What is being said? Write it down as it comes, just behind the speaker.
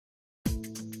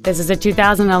This is a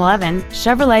 2011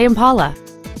 Chevrolet Impala.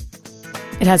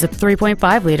 It has a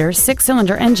 3.5-liter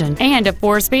six-cylinder engine and a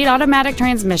 4-speed automatic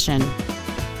transmission.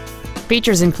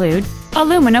 Features include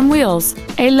aluminum wheels,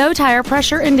 a low tire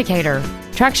pressure indicator,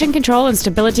 traction control and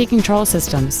stability control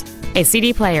systems, a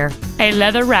CD player, a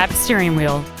leather-wrapped steering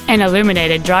wheel, an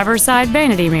illuminated driver's side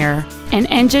vanity mirror, an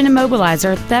engine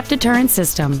immobilizer theft deterrent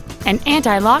system, an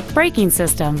anti-lock braking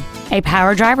system, a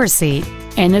power driver's seat,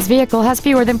 and this vehicle has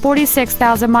fewer than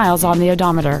 46,000 miles on the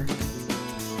odometer.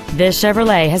 This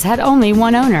Chevrolet has had only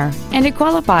one owner, and it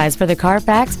qualifies for the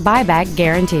Carfax buyback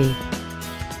guarantee.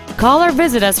 Call or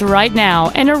visit us right now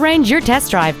and arrange your test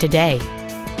drive today.